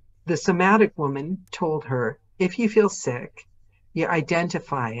The somatic woman told her, if you feel sick, you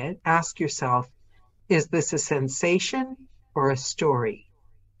identify it, ask yourself, is this a sensation or a story?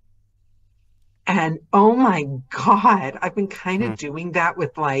 And oh my God, I've been kind Hmm. of doing that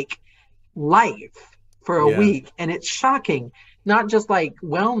with like life for a Yeah. week. And it's shocking, not just like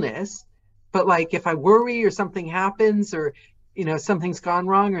wellness, but like if I worry or something happens or, something's gone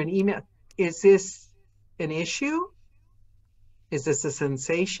wrong or an email, is this an issue? Is this a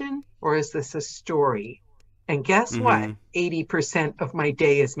sensation or is this a story? And guess what? Hmm. 80% of my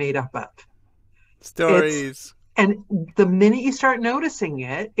day is made up of. It's Stories. And the minute you start noticing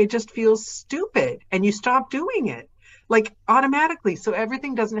it, it just feels stupid and you stop doing it like automatically. So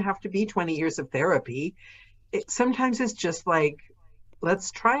everything doesn't have to be 20 years of therapy. Sometimes it's just like,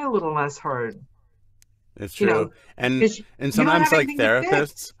 let's try a little less hard, It's you true. know, And because and you don't sometimes have like anything to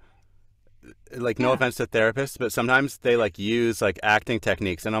fix. therapists, like no Yeah. offense to therapists, but sometimes they like use like acting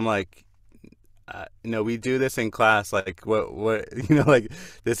techniques, and I'm like, no, we do this in class. Like, what, like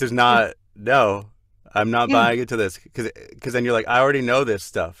this is not. No, I'm not Yeah. buying into this because then you're like, I already know this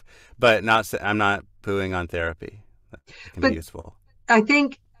stuff, but I'm not pooing on therapy. It can be But useful. I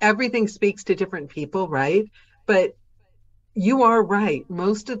think everything speaks to different people, right? But you are right.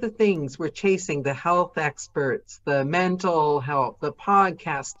 Most of the things we're chasing, the health experts, the mental health, the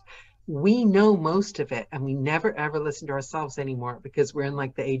podcast, we know most of it and we never ever listen to ourselves anymore because we're in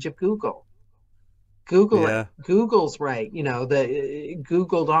like the age of Google. Google it. Yeah. Google's right. The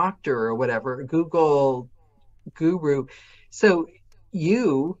Google doctor or whatever, Google guru. So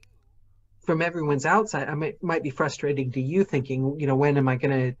you, from everyone's outside, might be frustrating to you thinking, when am I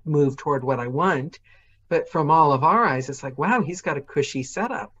going to move toward what I want? But from all of our eyes, it's like, wow, he's got a cushy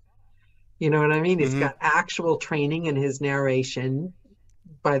setup. You know what I mean? He's Hmm. got actual training in his narration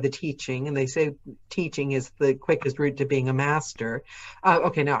by the teaching, and they say teaching is the quickest route to being a master.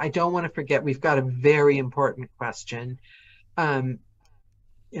 Okay, now I don't want to forget, we've got a very important question. Um,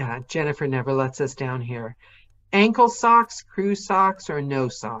 yeah, Jennifer never lets us down here. Ankle socks, crew socks, or no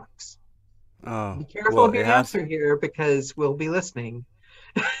socks? Oh Be careful well, of it your has. answer here because we'll be listening.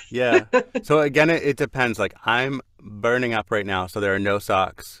 Yeah. So again, it depends. Like I'm burning up right now, so there are no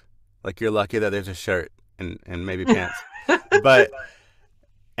socks. Like you're lucky that there's a shirt and maybe pants. But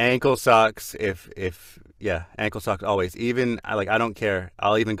ankle socks, if yeah, ankle socks always. Even I don't care.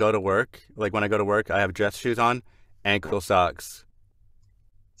 I'll even go to work. Like when I go to work, I have dress shoes on, ankle socks.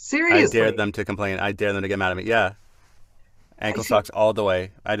 I dare Seriously, them to complain. I dare them to get mad at me. Yeah, I ankle see. socks all the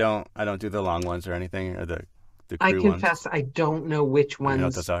way. I don't do the long ones or anything or the I crew ones. confess I don't know which I don't even know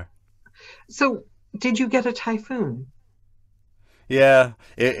what those ones. are. So, did you get a typhoon? Yeah.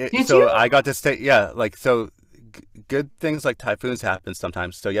 Did So you? I got to stay. Yeah. Like so, good things like typhoons happen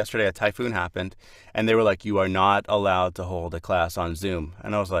sometimes. So yesterday a typhoon happened, and they were like, "You are not allowed to hold a class on Zoom."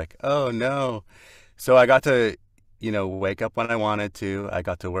 And I was like, "Oh no!" So I got to, wake up when I wanted to. I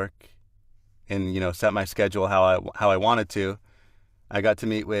got to work and set my schedule how I wanted to. I got to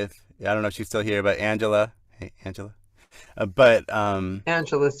meet with I don't know if she's still here, but Angela. Hey, Angela. But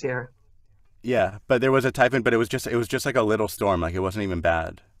Angela's here. yeah. But there was a typhoon, but it was just like a little storm. Like it wasn't even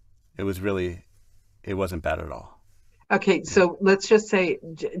bad. It was really it wasn't bad at all. Okay, Yeah. so let's just say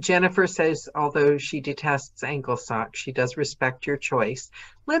Jennifer says, although she detests ankle socks, she does respect your choice.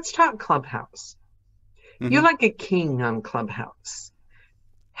 Let's talk Clubhouse. You're Hmm. like a king on Clubhouse.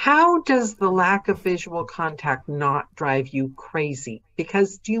 How does the lack of visual contact not drive you crazy?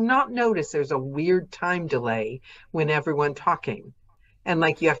 Because do you not notice there's a weird time delay when everyone talking? And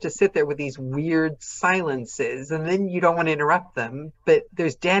like you have to sit there with these weird silences and then you don't want to interrupt them, but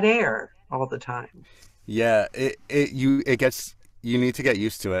there's dead air all the time. Yeah, it gets you need to get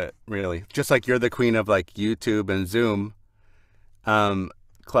used to it, really. Just like you're the queen of like YouTube and Zoom, um,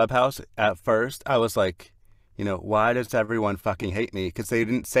 Clubhouse. At first, I was like, why does everyone fucking hate me? Because they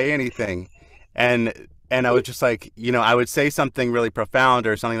didn't say anything, and I was just like, I would say something really profound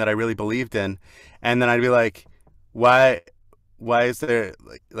or something that I really believed in, and then I'd be like, why, why is there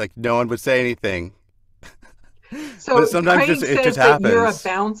like no one would say anything? But So sometimes just Craig it just says that you're a happens.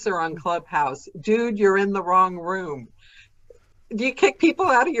 bouncer on Clubhouse. Dude, you're in the wrong room. Do you kick people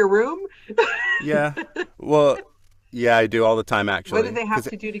out of your room? Yeah, well, yeah, I do all the time What do actually, they have because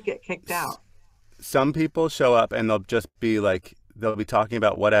to do to get kicked out? some people show up and they'll just be like they'll be talking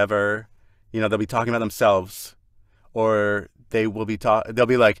about whatever, they'll be talking about themselves, or they'll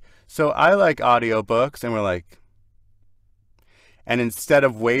be like, so I like audiobooks, and we're like, and instead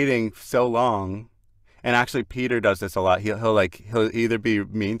of waiting so long, and actually Peter does this a lot, he'll either be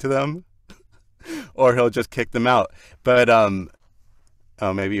mean to them or he'll just kick them out. But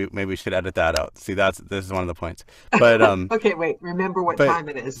Oh, maybe we should edit that out. See, this is one of the points. But Okay, wait. Remember what but time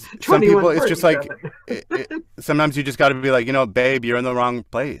it is. some people, it's just like 21:47. sometimes you just got to be like, babe, you're in the wrong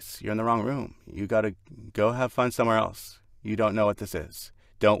place. You're in the wrong room. You got to go have fun somewhere else. You don't know what this is.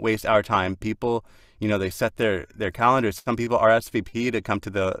 Don't waste our time. People, they set their calendars. Some people RSVP to come to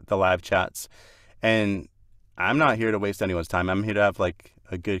the live chats, and I'm not here to waste anyone's time. I'm here to have like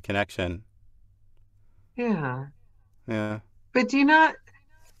a good connection. Yeah. Yeah. But do you not,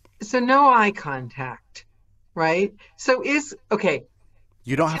 so no eye contact, right? So okay,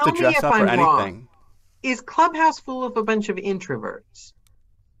 You don't have to tell me dress if up or I'm wrong. anything. Is Clubhouse full of a bunch of introverts?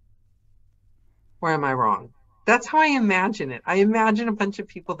 Or am I wrong? That's how I imagine it. I imagine a bunch of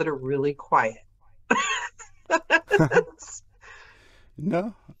people that are really quiet.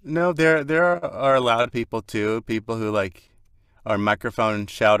 No, there are loud people too. People who like are microphone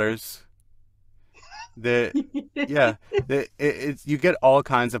shouters. The yeah, it's you get all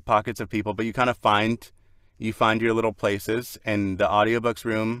kinds of pockets of people, but you kind of find your little places. And the audiobooks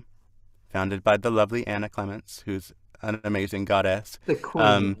room, founded by the lovely Anna Clements, who's an amazing goddess. The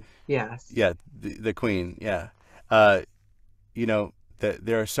queen, yes. Yeah, the queen. Yeah,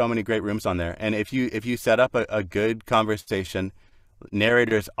 there are so many great rooms on there, and if you set up a good conversation,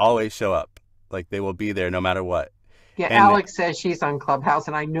 narrators always show up. Like they will be there no matter what. Yeah, And Alex says she's on Clubhouse,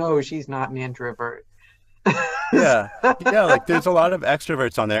 and I know she's not an introvert. yeah, like there's a lot of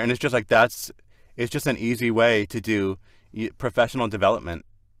extroverts on there, and it's just like it's just an easy way to do professional development.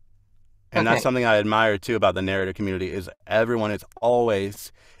 And Okay. that's something I admire too about the narrator community is everyone is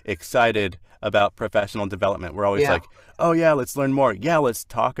always excited about professional development. We're always Yeah. like, oh yeah, let's learn more. Yeah, let's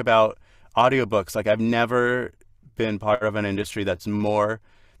talk about audiobooks. Like I've never been part of an industry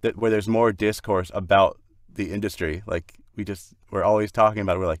where there's more discourse about the industry. Like we're always talking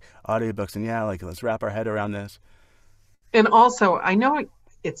about it. We're like audiobooks and yeah, like let's wrap our head around this. And also, I know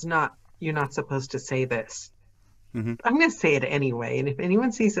you're not supposed to say this. Hmm. I'm going to say it anyway. And if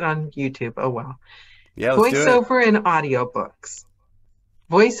anyone sees it on YouTube, oh well. Yeah, let's do it. Voiceover and audiobooks.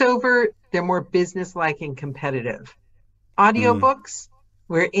 Voiceover, they're more business-like and competitive. Audiobooks,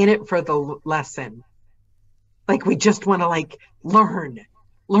 we're in it for the lesson. Like we just want to like learn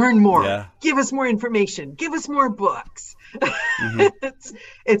more. Yeah. Give us more information. Give us more books. Hmm.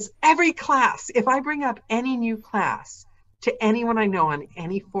 It's every class. If I bring up any new class to anyone I know on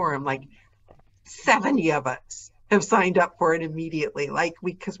any forum, like 70 of us have signed up for it immediately, like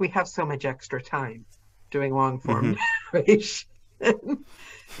because we have so much extra time doing long form narration.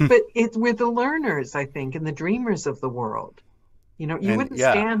 But we're the learners, I think, and the dreamers of the world. You wouldn't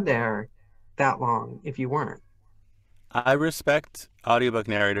stand there that long if you weren't. I respect audiobook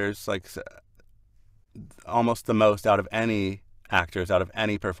narrators like almost the most out of any actors, out of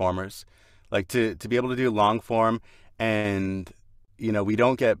any performers. Like to be able to do long form, and we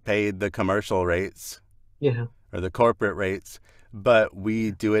don't get paid the commercial rates or the corporate rates, but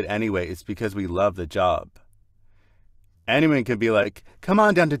we do it anyway. It's because we love the job. Anyone can be like, come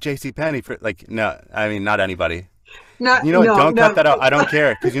on down to JCPenney for like, no, I mean, not anybody. Don't cut that out. I don't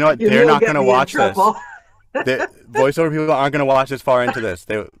care. Because you know what? They're not going to watch this. The voiceover people aren't going to watch this far into this.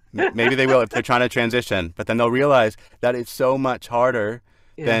 Maybe they will if they're trying to transition, but then they'll realize that it's so much harder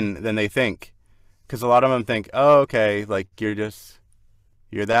than they think. Because a lot of them think, oh, okay, like you're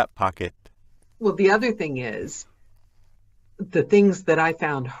that pocket. Well, the other thing is the things that I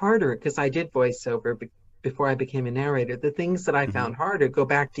found harder, because I did voiceover before I became a narrator, the things that I found harder go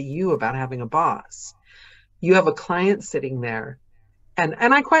back to you about having a boss. You have a client sitting there, and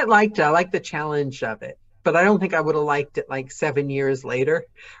I quite liked it. I liked the challenge of it, but I don't think I would have liked it like 7 years later,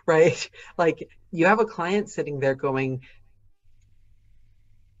 right? Like you have a client sitting there going,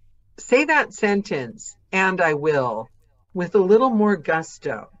 say that sentence, and I will, with a little more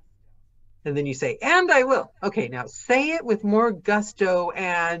gusto. And then you say, and I will. Okay, now say it with more gusto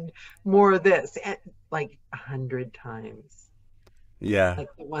and more this, and like 100 times. Yeah. Like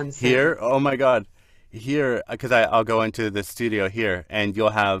the one here, sentence. oh my God. Here, because I'll go into the studio here, and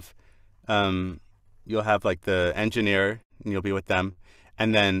you'll have like the engineer, and you'll be with them,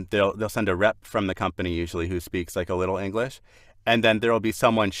 and then they'll send a rep from the company usually who speaks like a little English, and then there'll be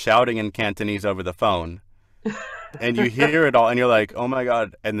someone shouting in Cantonese over the phone, and you hear it all, and you're like, oh my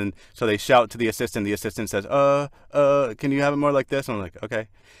God, and then so they shout to the assistant says, can you have it more like this? And I'm like, okay,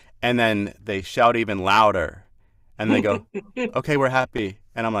 and then they shout even louder. And they go, okay, we're happy.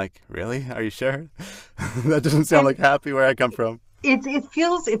 And I'm like, really? Are you sure? That doesn't sound like happy where I come from.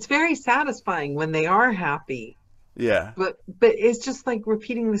 It's very satisfying when they are happy. Yeah. But it's just like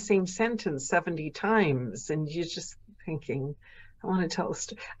repeating the same sentence 70 times. And you're just thinking, I want to tell a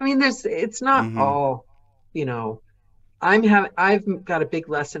story. I mean, it's not all, I've got a big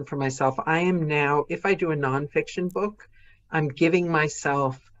lesson for myself. I am now, if I do a nonfiction book, I'm giving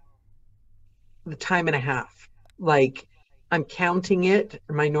myself the time and a half. Like I'm counting it,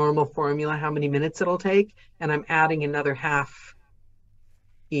 my normal formula, how many minutes it'll take, and I'm adding another half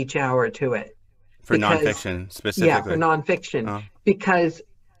each hour to it. For Because, nonfiction yeah, for specifically. nonfiction, Oh, because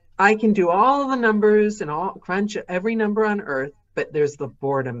I can do all the numbers and all crunch every number on earth, but there's the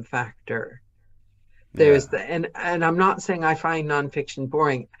boredom factor. yeah. There's the and I'm not saying I find nonfiction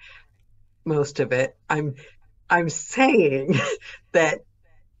boring, most of it. I'm saying that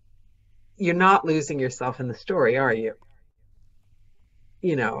you're not losing yourself in the story, are you?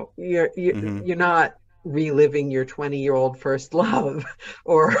 You know, Hmm. you're not reliving your 20-year-old first love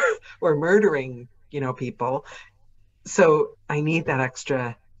or or murdering, people. So I need that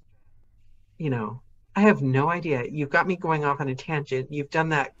extra, you know. I have no idea. You've got me going off on a tangent. You've done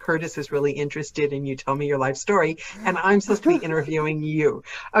that. Curtis is really interested in you tell me your life story, and I'm supposed to be interviewing you.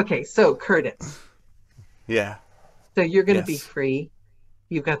 Okay, so Curtis, Yeah. so you're going to be Yes. free.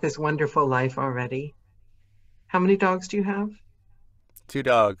 You've got this wonderful life already. How many dogs do you have? 2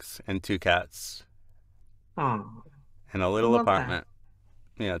 dogs and 2 cats Oh, and a I little love that. apartment.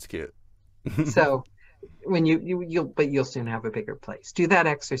 Yeah, it's cute. So when you'll soon have a bigger place. Do that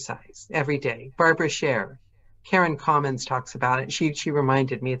exercise every day. Barbara Scher, Karen Commons talks about it. She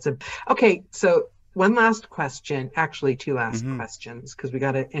reminded me. Okay. So one last question, actually two last Hmm. questions, because we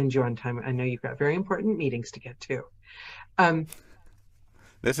got to end you on time. I know you've got very important meetings to get to. Um,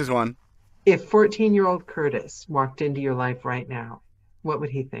 This is one. if 14-year-old Curtis walked into your life right now, what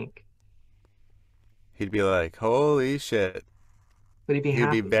would he think? He'd be like, "Holy shit." Would he be He would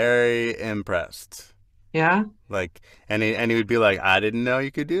be happy? very impressed. Yeah, Like, and he would be like, "I didn't know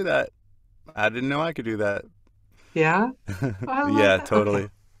you could do that. I didn't know I could do that." yeah. Oh, I love Yeah, that. Okay. totally.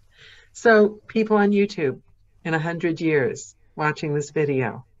 So people on YouTube in 100 years watching this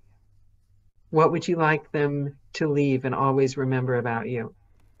video, what would you like them to leave and always remember about you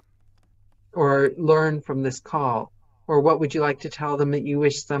or learn from this call? Or what would you like to tell them that you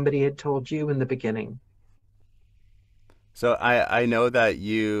wish somebody had told you in the beginning? So I know that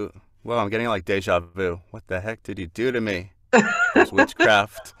you. Well, I'm getting like deja vu. What the heck did you do to me? There's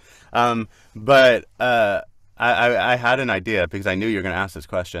witchcraft. But I had an idea because I knew you were going to ask this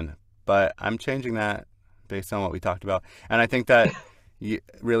question, but I'm changing that based on what we talked about, and I think that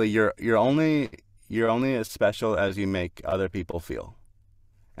really you're only as special as you make other people feel,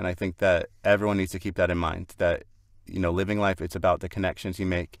 and I think that everyone needs to keep that in mind. That living life, it's about the connections you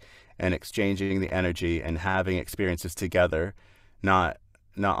make and exchanging the energy and having experiences together, not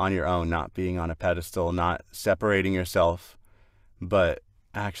not on your own, not being on a pedestal, not separating yourself, but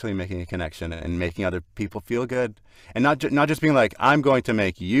actually making a connection and making other people feel good, and not just being like, I'm going to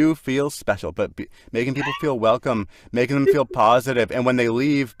make you feel special, but making people feel welcome, making them feel positive, and when they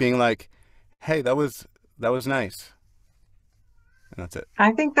leave, being like, hey, that was nice, and that's it.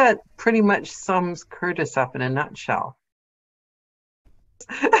 I think that pretty much sums Curtis up in a nutshell.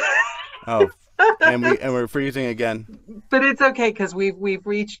 Oh, and we're freezing again. But it's okay because we've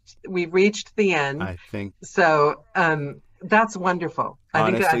reached the end. I think So that's wonderful. I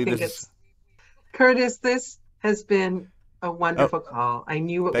honestly, think this is. it's Curtis, this has been a Oh, wonderful call. I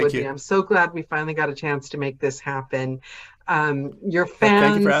knew it thank would be. you. I'm so glad we finally got a chance to make this happen. Your Yeah,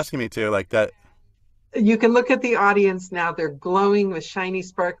 thank you for fans, asking me to like that. you can look at the audience now. They're glowing with shiny,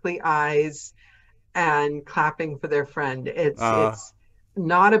 sparkly eyes and clapping for their friend. Uh, It's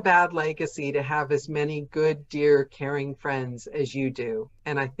not a bad legacy to have as many good, dear, caring friends as you do.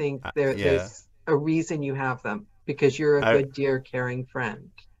 And I think yeah, there's a reason you have them because you're a I good, dear, caring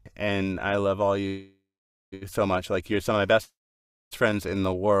friend. and I love all you so much. Like, you're some of my best friends in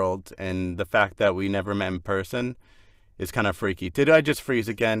the world, and the fact that we never met in person is kind of freaky. Did I just freeze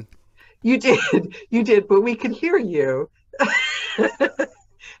again? You did, you did, but we could hear you.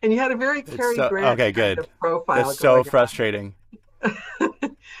 And you had a very It's Cary so Grant okay. kind of Good. That's profile so going frustrating.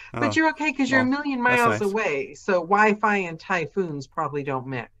 on. But Oh, you're okay because you're a well, million that's miles nice. away. So Wi-Fi and typhoons probably don't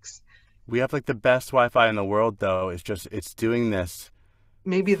mix. We have like the best Wi-Fi in the world, though. It's doing this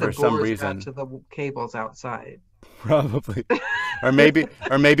Maybe the for some boars got reason. to the cables outside. Probably, or maybe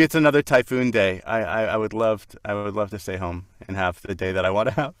it's another typhoon day. I would love to stay home and have the day that I want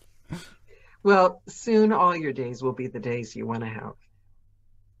to have. Well, soon all your days will be the days you want to have.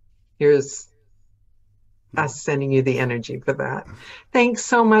 Here's Well, us sending you the energy for that. Thanks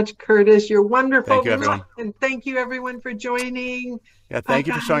so much, Curtis. You're thank wonderful. you, everyone. And thank you, everyone, for joining. Yeah, Bye, thank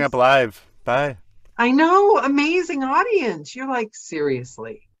you for showing up guys. live. Bye. I know, amazing audience. You're like,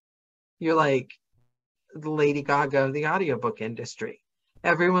 seriously. You're like the Lady Gaga of the audiobook industry.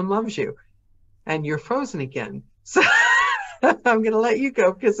 Everyone loves you. And you're frozen again. So I'm going to let you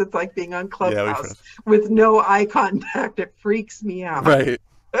go because it's like being on Yeah, we Clubhouse froze. with no eye contact. It freaks me out. Right.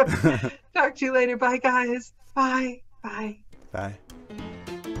 Talk to you later. Bye, guys. Bye. Bye. Bye.